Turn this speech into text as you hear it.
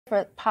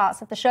favourite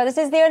parts of the show. This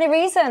is the only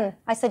reason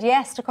I said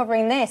yes to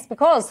covering this,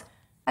 because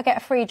I get a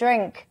free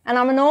drink. And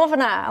I'm a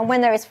Northerner, and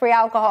when there is free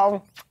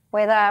alcohol,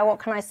 we're there, what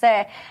can I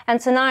say? And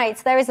tonight,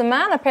 there is a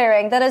man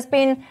appearing that has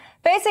been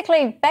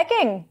basically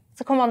begging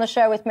to come on the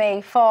show with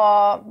me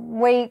for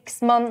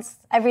weeks, months.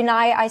 Every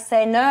night I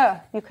say, no,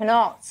 you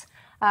cannot.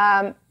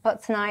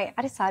 But tonight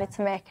I decided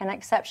to make an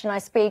exception. I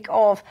speak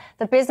of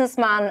the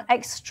businessman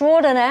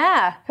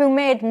extraordinaire who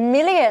made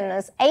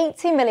millions,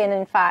 80 million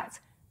in fact,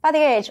 by the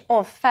age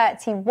of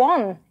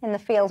 31 in the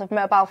field of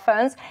mobile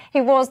phones. He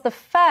was the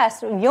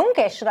first,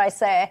 youngest, should I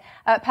say,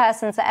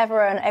 person to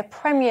ever own a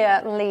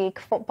Premier League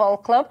football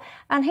club.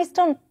 And he's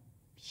done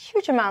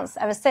huge amounts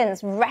ever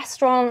since.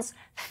 Restaurants,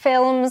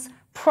 films,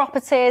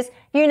 properties,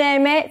 you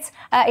name it.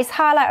 His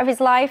highlight of his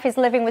life is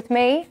living with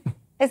me,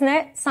 isn't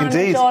it? Simon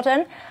Indeed.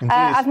 Jordan. Indeed.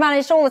 I've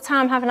managed all the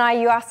time, haven't I?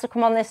 You asked to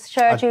come on this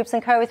show, Jubes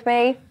 & Co. with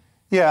me.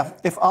 Yeah,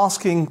 if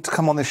asking to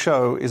come on this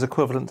show is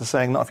equivalent to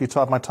saying, not if you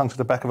tied my tongue to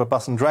the back of a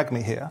bus and dragged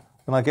me here,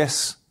 then I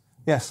guess,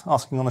 yes,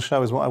 asking on the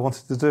show is what I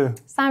wanted to do.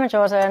 Simon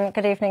Jordan,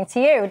 good evening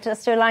to you.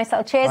 Just do a nice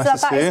little cheers.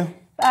 Nice to see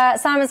you.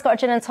 Simon's got a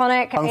gin and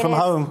tonic. Home from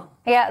home.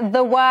 Yeah,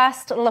 the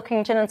worst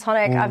looking gin and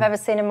tonic I've ever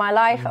seen in my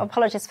life.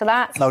 Apologies for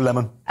that. No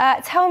lemon.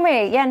 Tell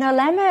me, no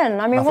lemon.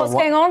 I mean, what's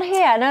going on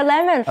here? No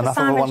lemon for Enough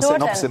Simon of the one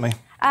Jordan. sitting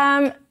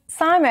opposite me.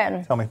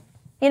 Simon. Tell me.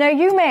 You know,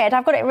 you made,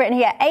 I've got it written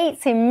here,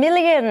 80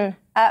 million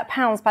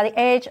pounds by the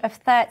age of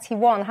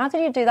 31. How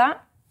did you do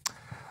that?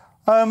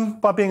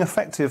 By being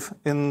effective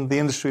in the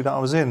industry that I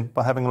was in,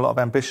 by having a lot of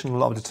ambition, a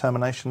lot of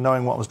determination,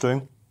 knowing what I was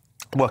doing,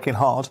 working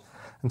hard,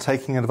 and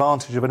taking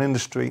advantage of an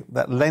industry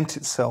that lent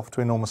itself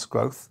to enormous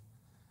growth.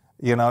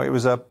 You know, it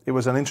was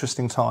an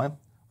interesting time.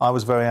 I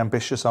was very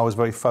ambitious. I was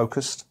very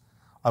focused.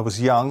 I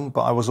was young,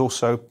 but I was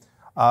also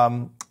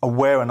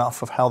aware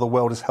enough of how the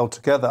world is held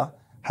together,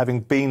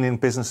 having been in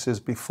businesses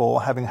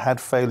before, having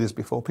had failures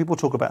before. People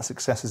talk about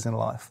successes in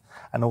life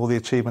and all the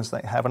achievements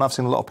they have. And I've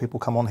seen a lot of people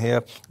come on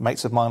here,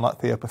 mates of mine like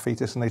Theo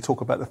Paphitis, and they talk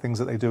about the things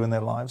that they do in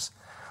their lives.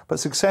 But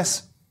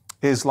success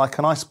is like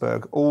an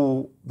iceberg.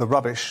 All the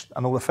rubbish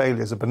and all the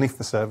failures are beneath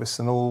the surface,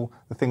 and all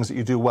the things that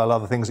you do well are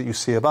the things that you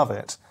see above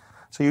it.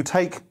 So you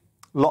take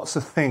lots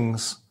of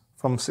things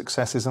from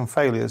successes and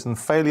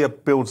failure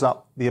builds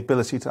up the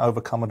ability to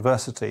overcome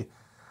adversity.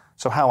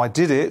 So how I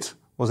did it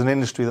was an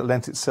industry that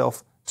lent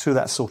itself to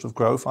that sort of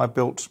growth. I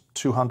built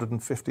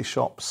 250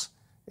 shops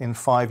in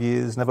 5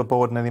 years, never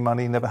borrowed any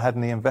money, never had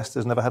any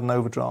investors, never had an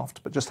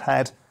overdraft, but just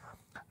had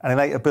an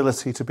innate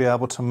ability to be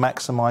able to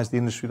maximise the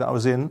industry that I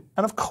was in.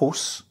 And of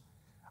course,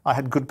 I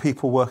had good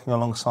people working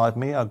alongside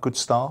me, a good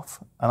staff,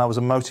 and I was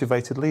a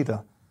motivated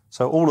leader.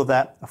 So all of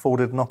that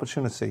afforded an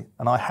opportunity,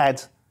 and I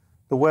had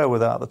the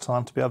wherewithal at the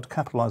time to be able to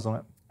capitalise on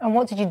it. And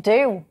what did you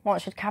do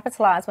once you'd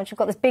capitalise? Once you've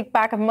got this big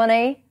bag of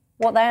money,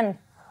 what then?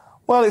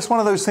 Well, it's one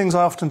of those things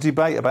I often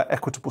debate about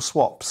equitable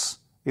swaps.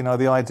 You know,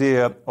 the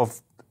idea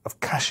of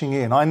cashing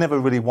in. I never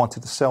really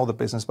wanted to sell the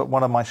business, but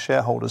one of my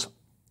shareholders,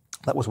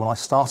 that was one of my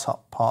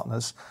start-up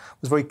partners,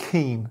 was very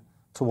keen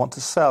to want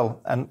to sell,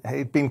 and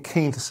he'd been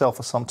keen to sell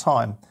for some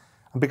time.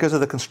 And because of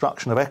the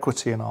construction of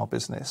equity in our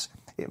business,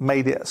 it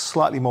made it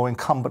slightly more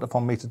incumbent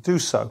upon me to do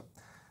so.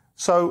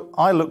 So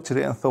I looked at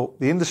it and thought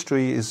the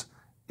industry is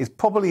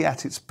probably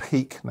at its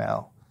peak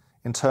now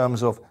in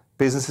terms of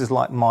businesses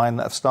like mine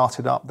that have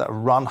started up, that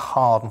run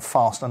hard and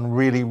fast and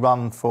really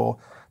run for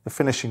the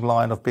finishing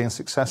line of being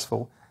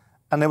successful.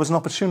 And there was an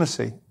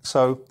opportunity.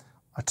 So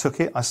I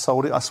took it, I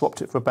sold it, I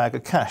swapped it for a bag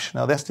of cash.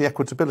 Now, that's the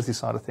equitability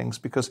side of things,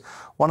 because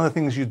one of the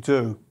things you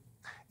do,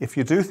 if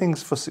you do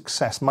things for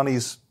success, money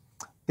is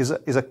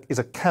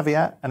a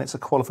caveat and it's a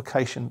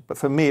qualification. But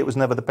for me, it was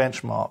never the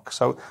benchmark.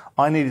 So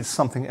I needed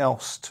something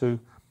else to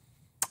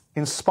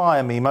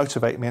inspire me,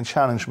 motivate me and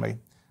challenge me.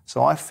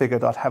 So I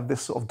figured I'd have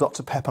this sort of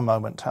Dr. Pepper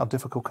moment. How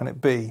difficult can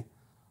it be?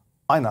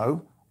 I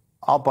know,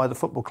 I'll buy the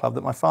football club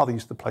that my father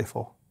used to play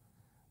for.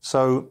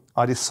 So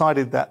I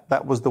decided that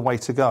that was the way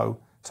to go,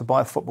 to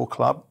buy a football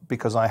club,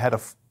 because I had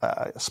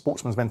a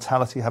sportsman's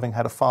mentality, having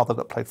had a father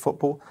that played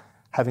football,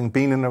 having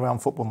been in and around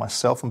football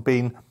myself and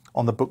been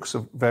on the books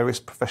of various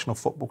professional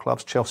football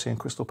clubs, Chelsea and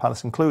Crystal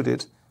Palace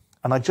included.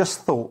 And I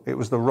just thought it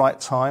was the right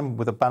time,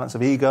 with a balance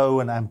of ego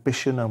and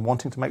ambition and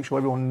wanting to make sure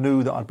everyone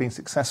knew that I'd been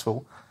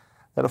successful,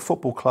 that a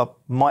football club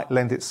might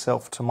lend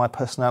itself to my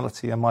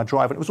personality and my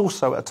drive. And it was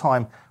also at a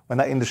time when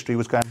that industry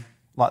was going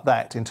like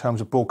that in terms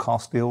of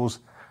broadcast deals,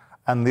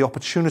 and the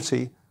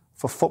opportunity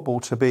for football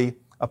to be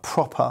a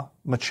proper,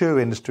 mature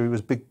industry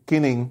was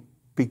beginning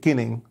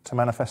to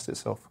manifest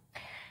itself.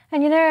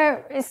 And, you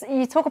know,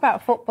 you talk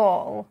about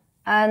football,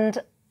 and,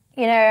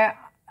 you know,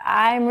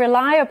 I'm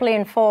reliably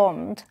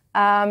informed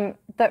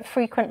that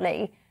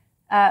frequently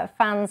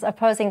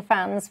opposing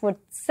fans would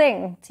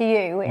sing to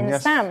you in the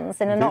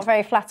stands in a not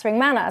very flattering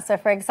manner. So,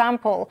 for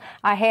example,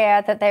 I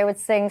hear that they would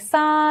sing,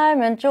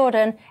 Simon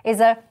Jordan is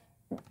a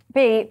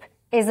beep,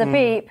 is a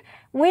beep.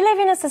 We live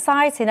in a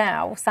society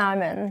now,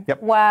 Simon,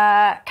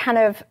 where kind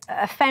of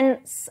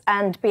offence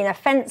and being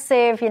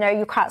offensive, you know,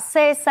 you can't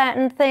say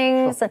certain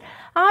things. And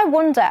I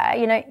wonder,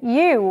 you know,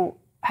 you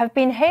have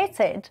been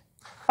hated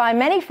by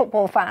many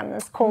football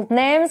fans, called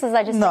names, as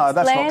I just explained. No,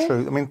 that's not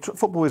true. I mean,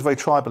 football is very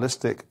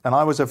tribalistic, and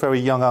I was a very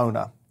young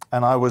owner,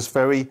 and I was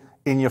very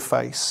in your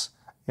face,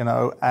 you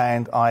know,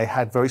 and I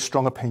had very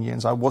strong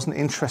opinions. I wasn't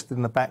interested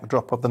in the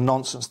backdrop of the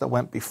nonsense that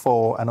went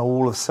before and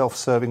all of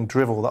self-serving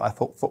drivel that I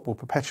thought football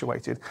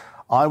perpetuated.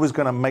 I was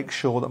going to make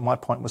sure that my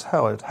point was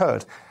heard.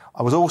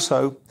 I was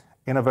also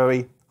in a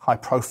very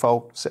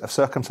high-profile set of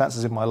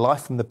circumstances in my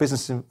life, from the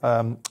business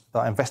that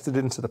I invested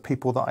in to the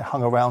people that I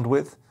hung around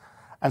with.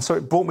 And so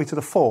it brought me to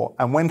the fore.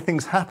 And when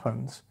things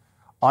happened,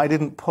 I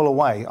didn't pull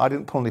away. I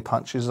didn't pull any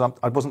punches.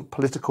 I wasn't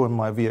political in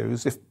my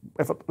views.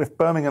 If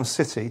Birmingham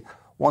City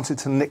wanted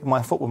to nick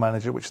my football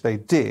manager, which they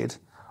did,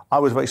 I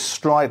was very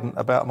strident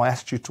about my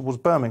attitude towards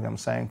Birmingham,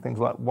 saying things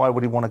like, why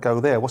would he want to go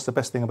there? What's the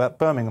best thing about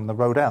Birmingham? The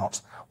road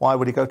out. Why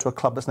would he go to a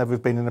club that's never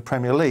been in the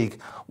Premier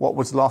League? What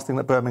was the last thing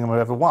that Birmingham have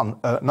ever won?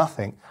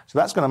 Nothing. So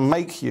that's going to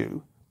make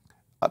you,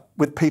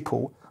 with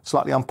people,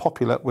 slightly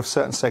unpopular with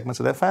certain segments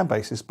of their fan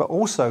bases. But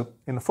also,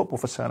 in the football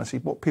fraternity,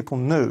 what people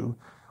knew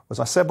was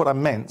I said what I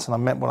meant, and I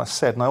meant what I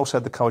said, and I also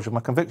had the courage of my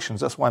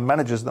convictions. That's why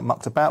managers that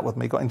mucked about with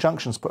me got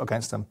injunctions put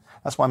against them.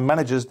 That's why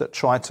managers that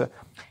tried to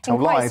tell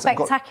lies... In quite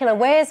spectacular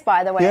ways,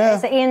 by the way. Yeah.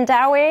 Is it Ian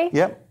Dowie?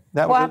 Yep.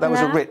 That was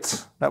a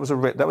writ. That was a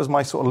writ. That was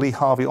my sort of Lee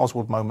Harvey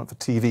Oswald moment for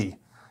TV. You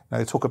know,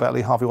 they talk about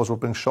Lee Harvey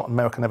Oswald being shot in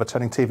America, never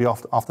turning TV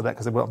off after that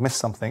because they would have missed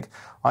something.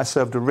 I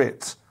served a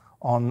writ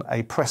on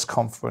a press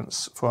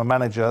conference for a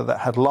manager that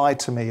had lied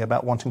to me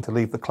about wanting to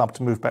leave the club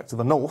to move back to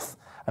the north,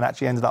 and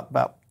actually ended up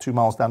about 2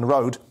 miles down the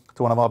road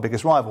to one of our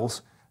biggest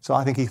rivals. So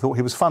I think he thought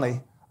he was funny,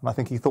 and I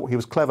think he thought he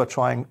was clever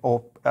trying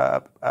or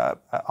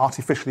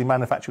artificially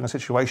manufacturing a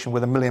situation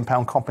where the £1 million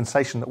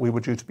compensation that we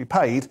were due to be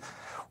paid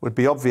would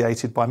be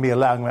obviated by me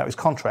allowing him out his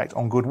contract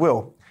on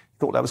goodwill. He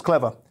thought that was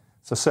clever.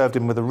 So served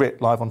him with a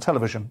writ live on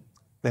television,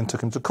 then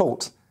took him to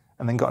court,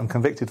 and then got him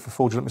convicted for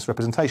fraudulent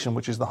misrepresentation,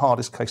 which is the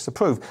hardest case to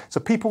prove. So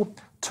people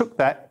took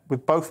that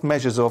with both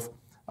measures of,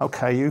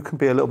 OK, you can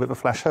be a little bit of a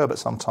Flash Herbert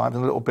sometimes,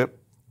 and a little bit,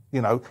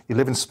 you know, you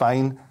live in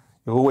Spain,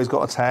 you've always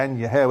got a tan,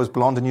 your hair was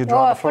blonde, and you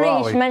drive a Ferrari.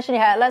 Funny you should mention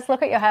your hair. Let's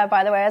look at your hair,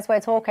 by the way, as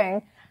we're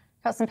talking.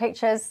 Got some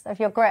pictures of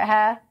your great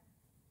hair.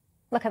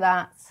 Look at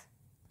that.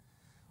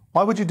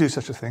 Why would you do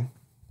such a thing?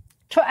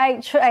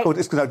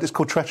 It's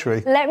called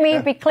treachery. Let me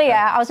be clear.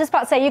 I was just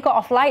about to say you got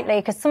off lightly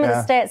because some of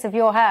the states of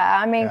your hair,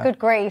 I mean, good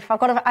grief. I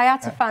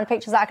had to find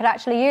pictures that I could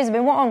actually use. I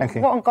mean, what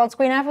on God's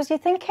green earth was you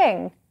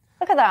thinking?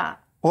 Look at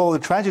that. Well, the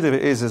tragedy of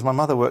it is my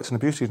mother works in the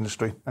beauty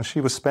industry, and she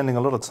was spending a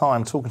lot of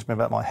time talking to me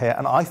about my hair,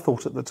 and I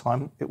thought at the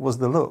time it was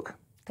the look.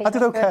 I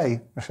did okay,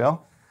 good.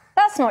 Michelle.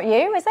 That's not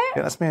you, is it?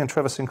 Yeah, that's me and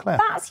Trevor Sinclair.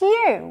 That's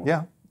you?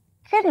 Yeah.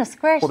 Goodness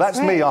gracious. Well, that's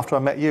me after I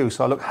met you,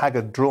 so I look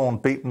haggard, drawn,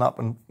 beaten up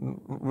and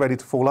ready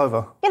to fall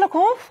over. You look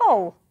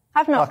awful.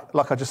 I've not...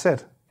 Like I just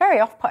said.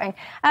 Very off-putting.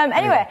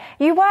 Anyway,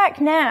 you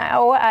work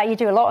now, you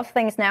do a lot of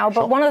things now,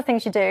 but one of the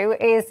things you do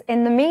is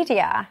in the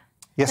media.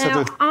 Yes, now,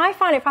 I do. I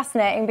find it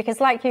fascinating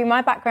because, like you,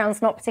 my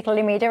background's not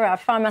particularly media. I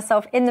find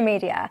myself in the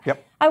media.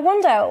 Yep. I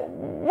wonder,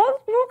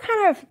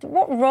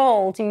 what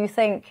role do you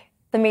think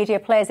the media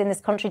plays in this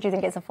country? Do you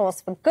think it's a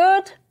force for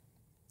good?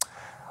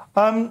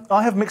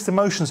 I have mixed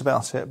emotions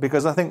about it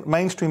because I think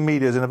mainstream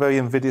media is in a very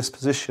invidious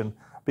position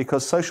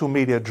because social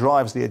media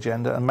drives the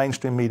agenda and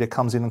mainstream media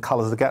comes in and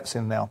colours the gaps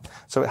in now.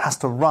 So it has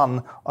to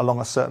run along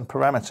a certain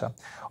parameter.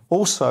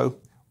 Also,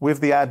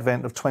 with the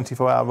advent of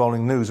 24-hour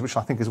rolling news, which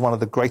I think is one of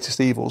the greatest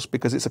evils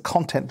because it's a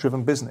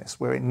content-driven business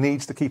where it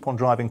needs to keep on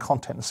driving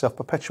content and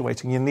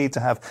self-perpetuating, you need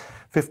to have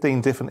 15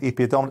 different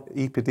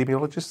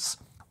epidemiologists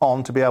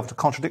on to be able to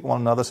contradict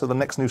one another so the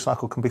next news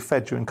cycle can be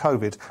fed during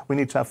COVID. We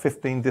need to have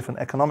 15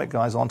 different economic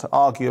guys on to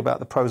argue about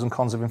the pros and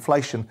cons of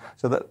inflation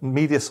so that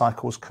media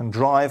cycles can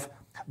drive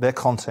their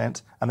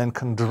content and then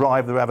can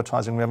drive their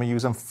advertising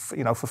revenues and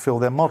fulfill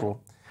their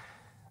model.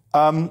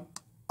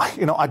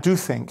 I do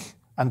think,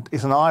 and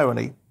it's an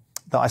irony,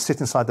 that I sit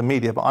inside the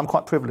media, but I'm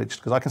quite privileged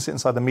because I can sit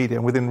inside the media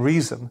and within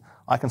reason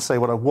I can say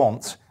what I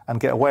want and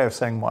get away with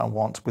saying what I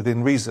want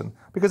within reason.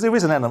 Because there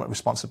is an element of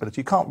responsibility.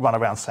 You can't run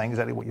around saying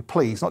exactly what you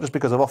please, not just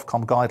because of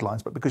Ofcom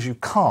guidelines, but because you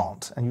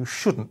can't and you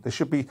shouldn't. There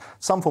should be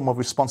some form of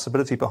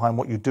responsibility behind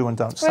what you do and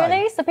don't say.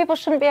 Really? So people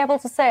shouldn't be able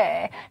to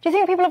say? Do you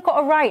think people have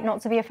got a right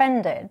not to be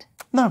offended?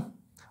 No.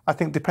 I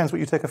think it depends what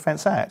you take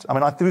offence at. I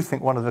mean, I do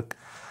think one of the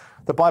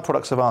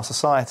byproducts of our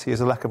society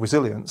is a lack of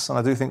resilience, and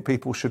I do think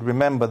people should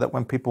remember that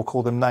when people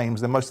call them names,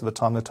 then most of the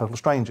time they're total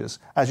strangers.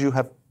 As you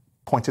have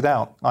pointed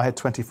out, I had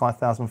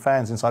 25,000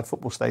 fans inside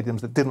football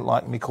stadiums that didn't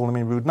like me calling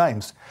me rude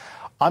names.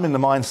 I'm in the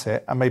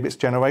mindset, and maybe it's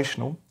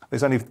generational,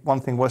 there's only one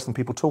thing worse than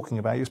people talking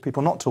about you is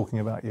people not talking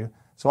about you.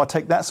 So I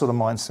take that sort of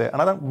mindset,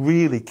 and I don't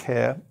really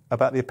care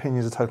about the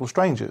opinions of total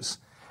strangers.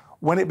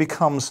 When it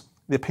becomes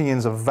the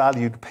opinions of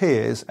valued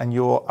peers and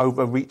you're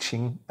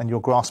overreaching and your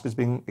grasp is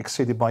being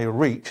exceeded by your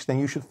reach, then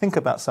you should think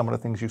about some of the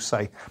things you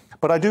say.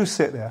 But I do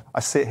sit there. I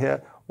sit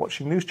here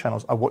watching news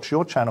channels. I watch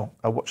your channel.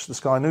 I watch the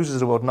Sky News of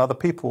the world and other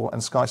people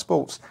and Sky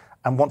Sports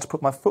and want to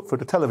put my foot through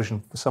the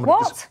television for some of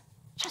What?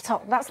 Shut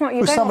up. That's not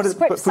you. Some of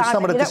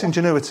the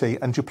disingenuity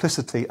and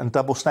duplicity and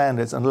double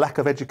standards and lack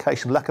of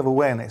education, lack of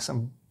awareness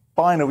and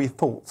binary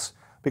thoughts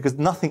because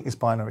nothing is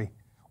binary.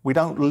 We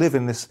don't live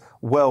in this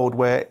world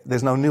where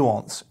there's no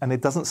nuance, and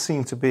it doesn't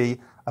seem to be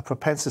a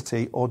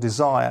propensity or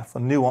desire for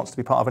nuance to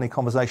be part of any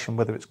conversation,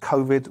 whether it's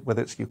COVID,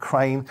 whether it's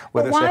Ukraine,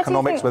 whether it's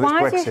economics, whether it's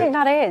Brexit. Why do you think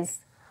that is?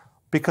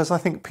 Because I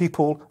think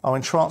people are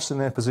entranced in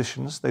their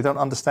positions. They don't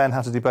understand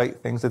how to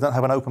debate things. They don't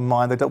have an open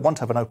mind. They don't want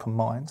to have an open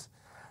mind.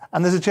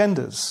 And there's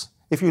agendas.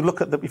 If you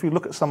look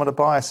at some of the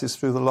biases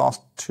through the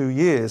last 2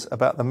 years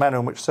about the manner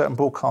in which certain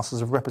broadcasters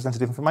have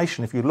represented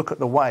information, if you look at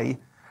the way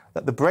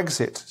that the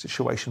Brexit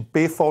situation,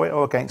 be for it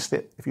or against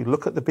it, if you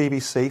look at the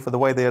BBC for the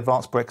way they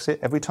advanced Brexit,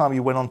 every time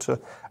you went onto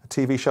a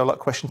TV show like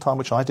Question Time,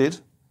 which I did,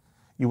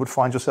 you would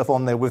find yourself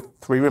on there with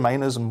 3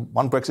 Remainers and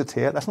 1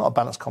 Brexiteer. That's not a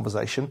balanced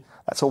conversation.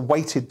 That's a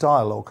weighted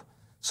dialogue.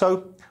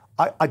 So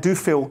I do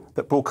feel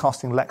that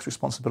broadcasting lacks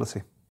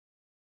responsibility.